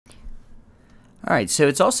All right, so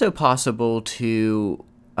it's also possible to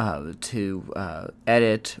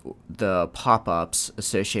edit the pop-ups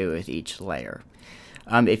associated with each layer.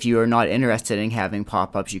 If you are not interested in having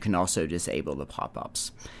pop-ups, you can also disable the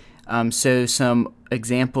pop-ups. So some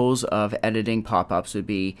examples of editing pop-ups would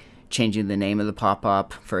be changing the name of the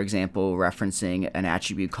pop-up, for example, referencing an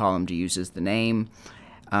attribute column to use as the name,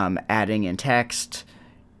 adding in text,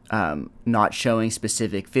 not showing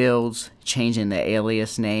specific fields, changing the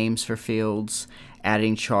alias names for fields,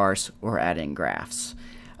 adding charts, or adding graphs.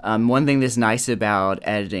 One thing that's nice about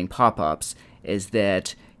editing pop-ups is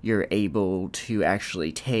that you're able to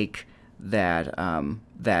actually take that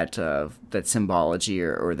that symbology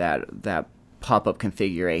or that pop-up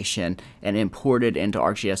configuration and import it into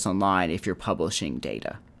ArcGIS Online if you're publishing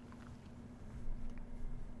data.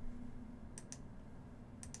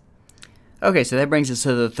 Okay, so that brings us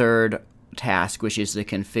to the third task, which is to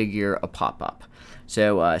configure a pop-up.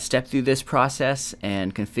 So step through this process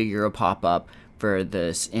and configure a pop-up for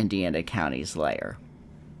this Indiana Counties layer.